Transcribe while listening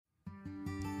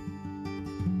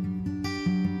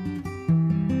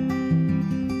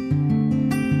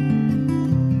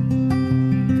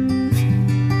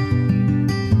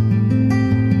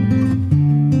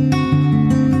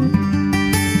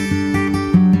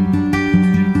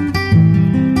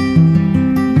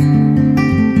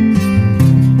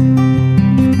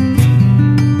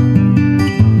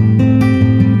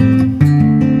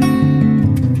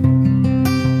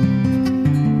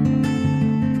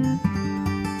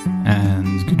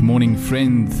And good morning,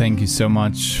 friend. Thank you so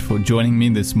much for joining me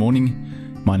this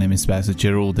morning. My name is Pastor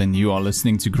Gerald, and you are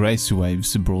listening to Grace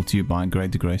Waves, brought to you by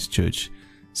Greater Grace Church,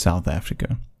 South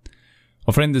Africa.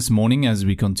 Well, friend, this morning, as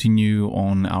we continue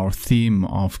on our theme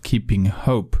of keeping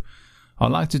hope,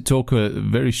 I'd like to talk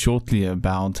very shortly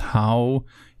about how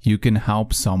you can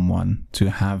help someone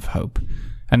to have hope,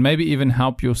 and maybe even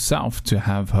help yourself to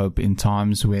have hope in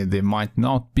times where there might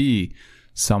not be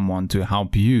someone to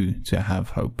help you to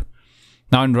have hope.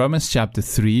 Now, in Romans chapter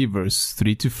 3, verse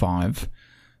 3 to 5,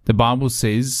 the Bible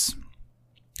says,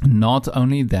 "Not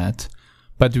only that,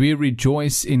 but we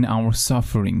rejoice in our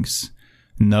sufferings,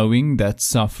 knowing that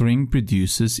suffering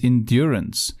produces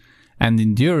endurance, and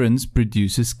endurance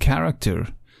produces character,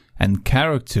 and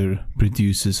character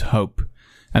produces hope.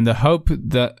 And hope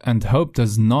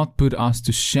does not put us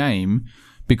to shame,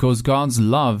 because God's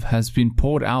love has been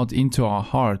poured out into our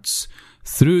hearts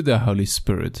through the Holy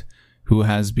Spirit, who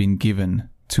has been given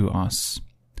to us."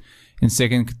 In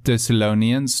 2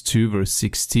 Thessalonians 2 verse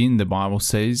 16, the Bible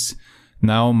says,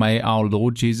 "Now may our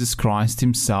Lord Jesus Christ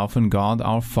himself and God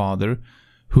our Father,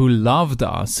 who loved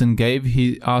us and gave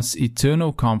us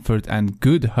eternal comfort and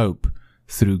good hope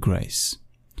through grace."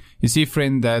 You see,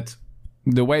 friend, that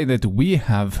the way that we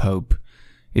have hope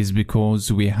is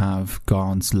because we have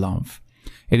God's love.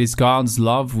 It is God's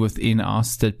love within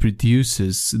us that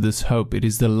produces this hope. It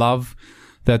is the love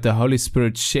that the Holy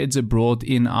Spirit sheds abroad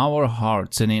in our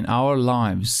hearts and in our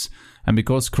lives. And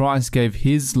because Christ gave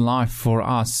His life for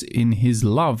us in His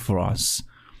love for us,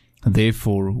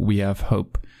 therefore we have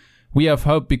hope. We have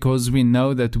hope because we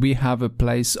know that we have a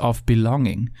place of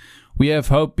belonging. We have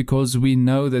hope because we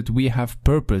know that we have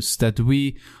purpose, that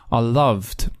we are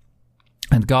loved,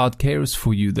 and God cares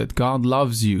for you, that God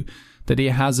loves you, that He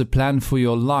has a plan for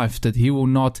your life, that He will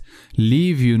not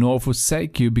leave you nor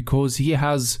forsake you, because He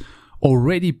has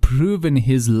already proven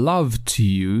His love to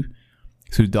you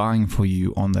through dying for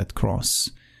you on that cross.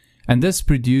 And this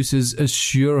produces a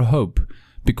sure hope,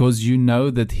 because you know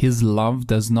that His love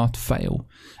does not fail.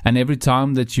 And every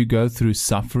time that you go through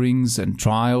sufferings and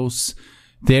trials,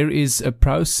 there is a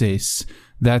process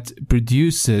that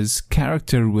produces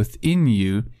character within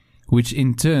you, which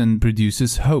in turn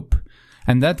produces hope.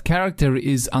 And that character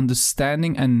is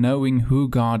understanding and knowing who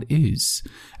God is,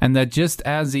 and that just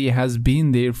as He has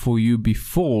been there for you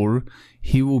before,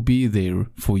 He will be there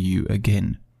for you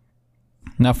again.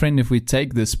 Now, friend, if we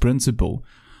take this principle,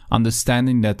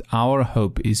 understanding that our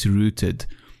hope is rooted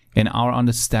in our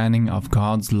understanding of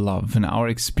God's love and our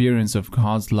experience of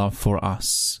God's love for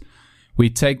us, we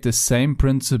take the same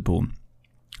principle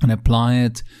and apply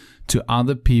it to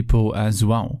other people as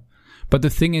well. But the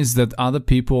thing is that other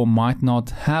people might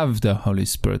not have the Holy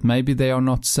Spirit. Maybe they are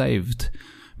not saved.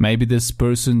 Maybe this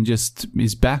person just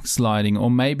is backsliding, or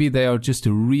maybe they are just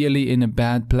really in a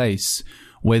bad place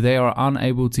where they are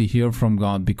unable to hear from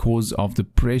God because of the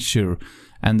pressure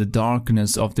and the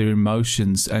darkness of their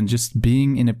emotions, and just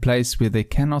being in a place where they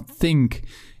cannot think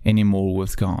anymore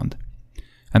with God.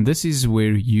 And this is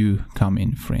where you come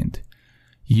in, friend.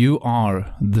 You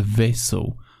are the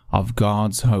vessel of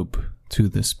God's hope to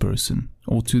this person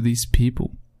or to these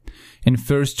people. In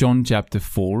 1 John chapter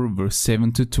 4 verse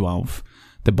 7 to 12,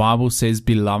 the Bible says,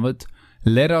 "Beloved,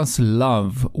 let us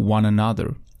love one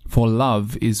another, for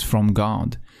love is from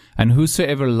God, and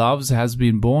whosoever loves has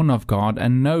been born of God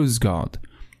and knows God.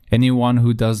 Anyone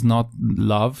who does not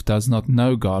love does not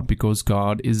know God, because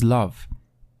God is love.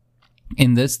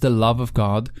 In this the love of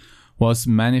God was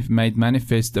made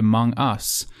manifest among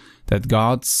us, that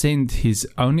God sent His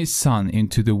only Son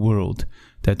into the world,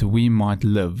 that we might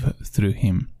live through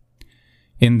Him.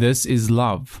 In this is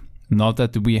love, not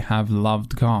that we have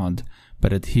loved God,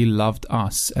 but that He loved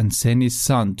us and sent His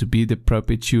Son to be the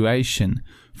propitiation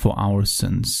for our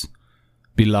sins.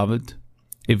 Beloved,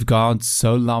 if God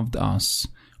so loved us,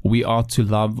 we ought to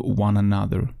love one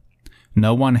another.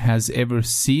 No one has ever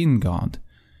seen God,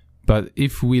 but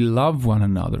if we love one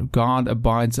another, God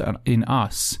abides in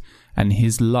us, and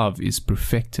His love is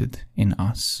perfected in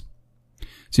us."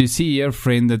 So you see here,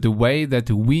 friend, that the way that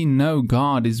we know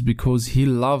God is because He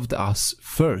loved us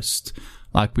first.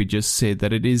 Like we just said,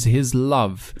 that it is His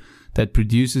love that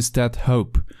produces that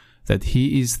hope, that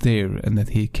He is there and that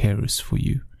He cares for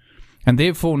you. And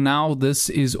therefore now this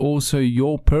is also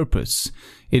your purpose.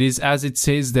 It is as it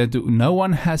says that no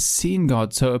one has seen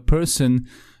God. So a person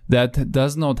that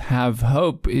does not have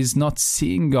hope is not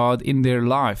seeing God in their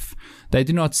life. They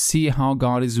do not see how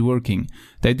God is working.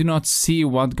 They do not see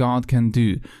what God can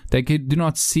do. They do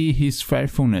not see His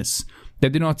faithfulness. They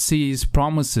do not see His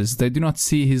promises. They do not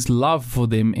see His love for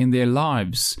them in their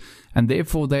lives. And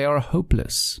therefore they are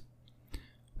hopeless.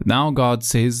 Now God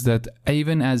says that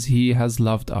even as He has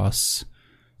loved us,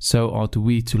 so ought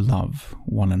we to love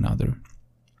one another.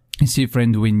 You see,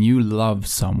 friend, when you love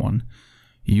someone,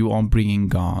 you are bringing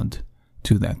God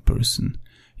to that person.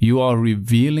 You are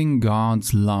revealing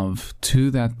God's love to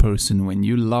that person. When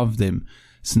you love them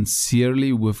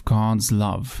sincerely with God's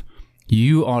love,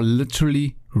 you are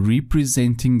literally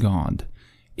representing God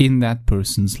in that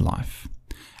person's life.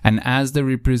 And as the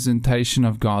representation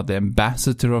of God, the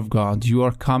ambassador of God, you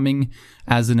are coming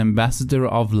as an ambassador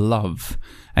of love.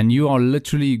 And you are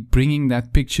literally bringing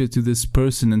that picture to this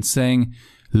person and saying,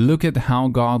 look at how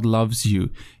God loves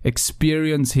you.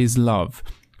 Experience His love.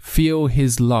 Feel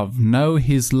His love. Know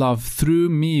His love through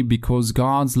me, because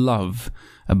God's love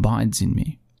abides in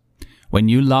me. When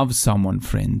you love someone,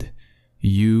 friend,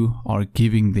 you are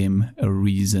giving them a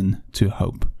reason to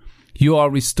hope. You are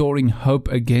restoring hope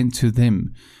again to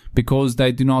them, because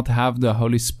they do not have the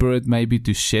Holy Spirit maybe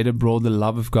to shed abroad the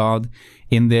love of God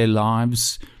in their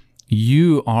lives.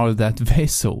 You are that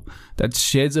vessel that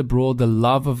sheds abroad the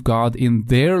love of God in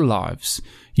their lives.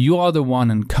 You are the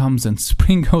one and comes and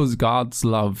sprinkles God's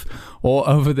love all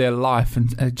over their life,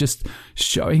 and just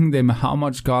showing them how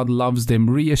much God loves them,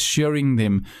 reassuring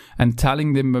them and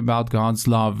telling them about God's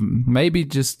love. Maybe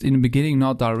just in the beginning,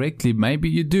 not directly. Maybe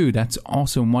you do. That's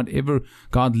awesome. Whatever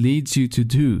God leads you to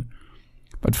do.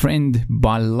 But friend,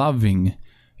 by loving,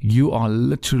 you are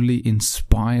literally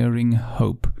inspiring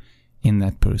hope in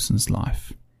that person's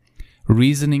life.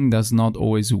 Reasoning does not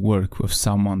always work with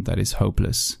someone that is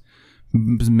hopeless.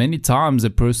 Many times a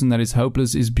person that is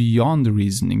hopeless is beyond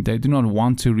reasoning. They do not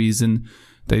want to reason.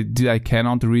 They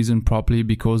cannot reason properly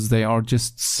because they are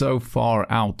just so far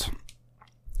out.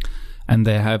 And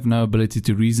they have no ability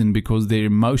to reason because their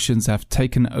emotions have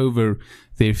taken over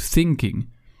their thinking.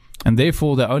 And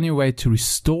therefore the only way to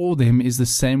restore them is the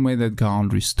same way that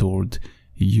God restored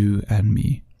you and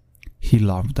me. He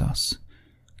loved us.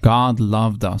 God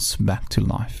loved us back to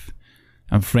life.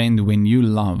 And friend, when you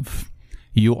love,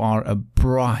 you are a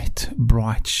bright,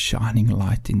 bright, shining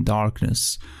light in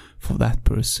darkness for that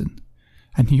person.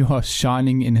 And you are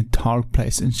shining in a dark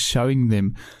place and showing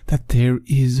them that there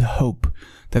is hope,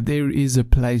 that there is a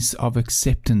place of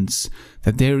acceptance,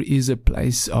 that there is a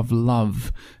place of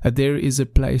love, that there is a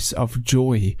place of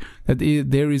joy, that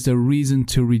there is a reason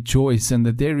to rejoice, and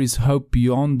that there is hope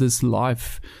beyond this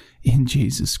life in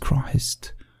Jesus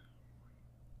Christ.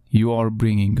 You are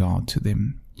bringing God to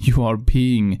them. You are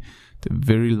being the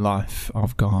very life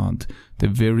of God, the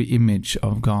very image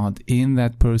of God in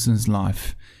that person's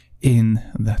life in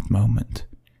that moment.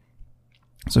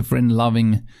 So friend,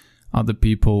 loving other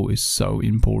people is so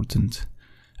important.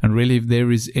 And really, if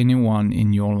there is anyone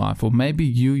in your life, or maybe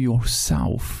you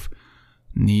yourself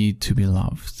need to be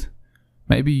loved,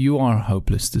 maybe you are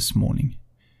hopeless this morning,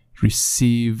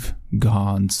 receive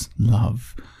God's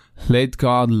love. Let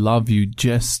God love you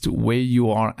just where you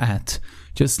are at.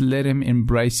 Just let Him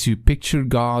embrace you. Picture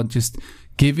God just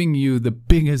giving you the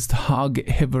biggest hug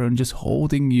ever and just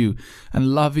holding you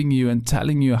and loving you and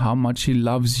telling you how much He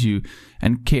loves you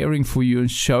and caring for you and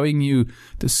showing you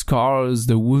the scars,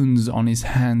 the wounds on His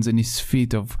hands and His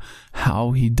feet of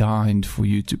how He died for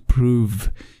you to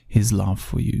prove His love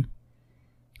for you.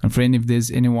 And friend, if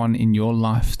there's anyone in your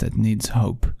life that needs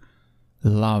hope,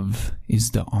 love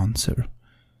is the answer.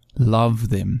 Love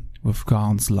them with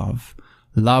God's love.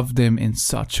 Love them in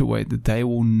such a way that they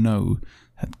will know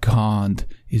that God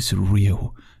is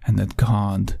real and that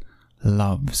God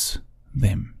loves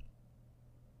them.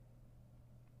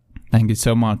 Thank you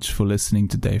so much for listening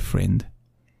today, friend.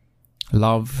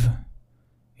 Love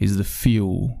is the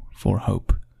fuel for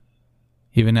hope.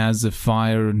 Even as a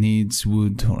fire needs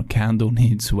wood or a candle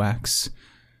needs wax,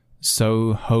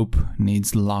 so hope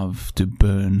needs love to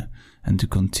burn and to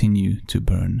continue to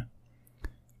burn.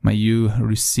 May you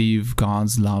receive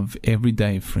God's love every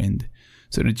day, friend,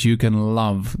 so that you can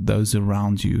love those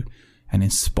around you and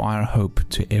inspire hope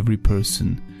to every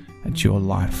person that your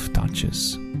life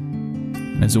touches.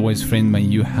 And as always, friend, may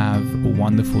you have a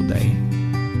wonderful day.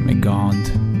 May God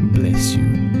bless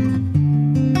you.